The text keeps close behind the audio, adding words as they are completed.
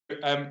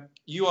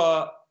You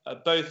are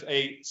both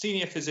a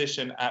senior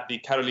physician at the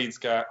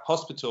Karolinska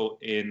Hospital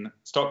in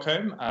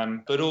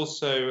Stockholm, but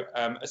also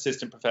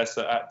assistant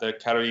professor at the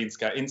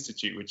Karolinska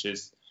Institute, which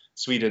is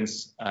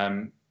Sweden's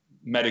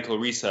medical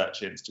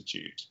research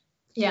institute.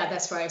 Yeah,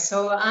 that's right.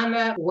 So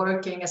I'm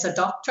working as a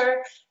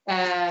doctor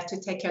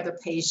to take care of the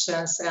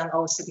patients, and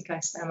also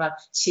because I'm a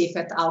chief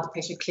at the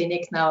outpatient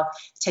clinic now,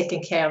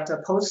 taking care of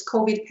the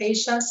post-COVID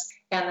patients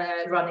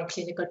and running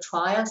clinical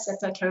trials at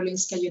the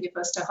Karolinska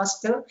University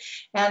Hospital.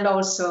 And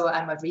also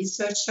I'm a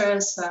researcher,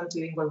 so I'm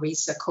doing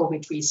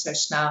COVID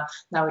research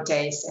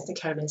nowadays at the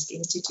Karolinska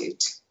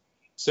Institute.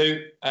 So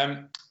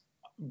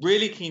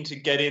really keen to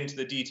get into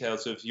the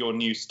details of your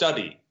new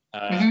study.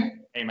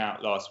 Came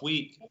out last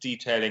week,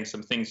 detailing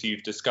some things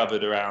you've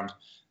discovered around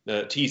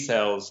the T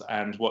cells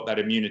and what that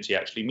immunity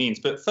actually means.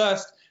 But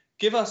first,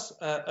 give us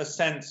a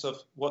sense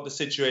of what the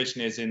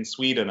situation is in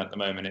Sweden at the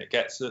moment. It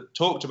gets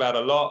talked about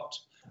a lot.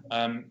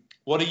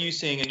 What are you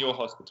seeing in your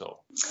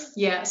hospital?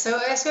 Yeah, so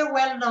as we're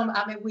well known,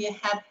 I mean, we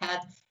have had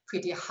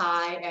pretty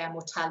high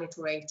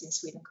mortality rate in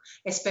Sweden,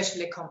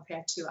 especially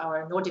compared to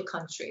our Nordic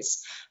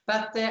countries.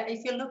 But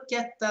if you look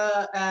at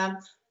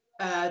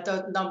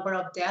the number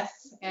of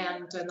deaths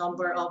and the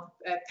number of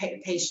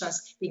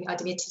patients being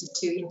admitted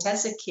to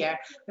intensive care,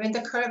 I mean,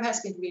 the curve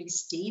has been really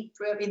steep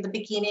in the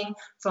beginning,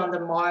 from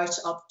the March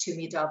up to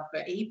mid of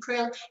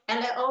April,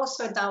 and it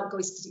also now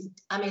goes,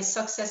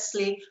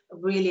 successfully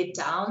really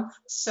down.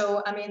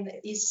 So, I mean,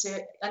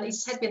 and it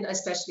has been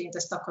especially in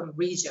the Stockholm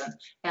region,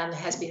 and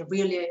has been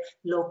really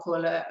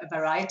local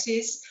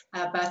varieties.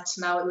 But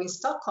now in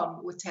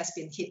Stockholm, which has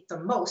been hit the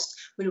most,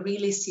 we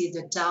really see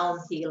the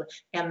downhill,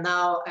 and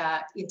now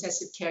intensive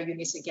care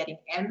units are getting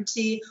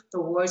empty, the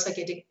wards are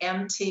getting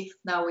empty.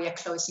 Now we are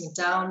closing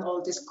down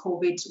all these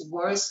COVID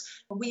wards.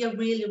 We are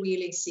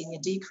really seeing a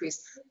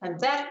decrease, and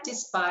that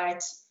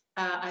despite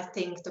I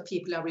think the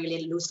people are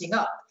really loosening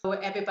up. So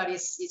everybody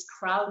is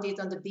crowded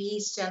on the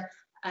beach, and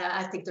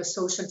I think the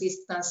social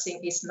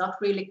distancing is not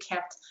really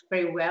kept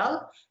very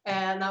well.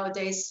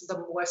 Nowadays, the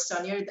more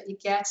sunnier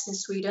it gets in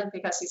Sweden,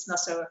 because it's not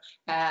so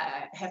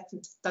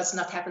does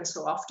not happen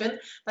so often.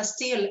 But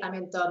still, I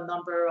mean, the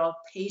number of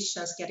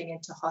patients getting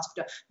into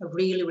hospital are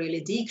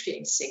really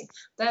decreasing.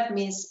 That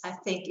means, I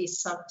think,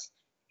 it's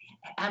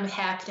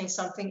happening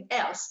something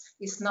else.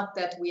 It's not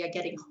that we are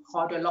getting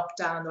harder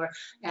lockdown or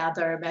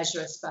other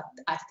measures, but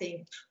I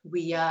think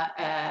we are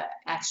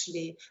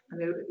actually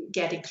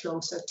getting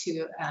closer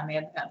to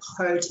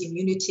herd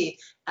immunity.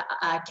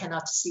 I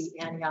cannot see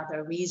any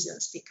other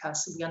reasons,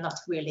 because we are not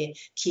really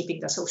keeping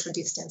the social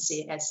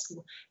distancing as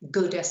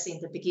good as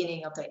in the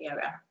beginning of the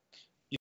era.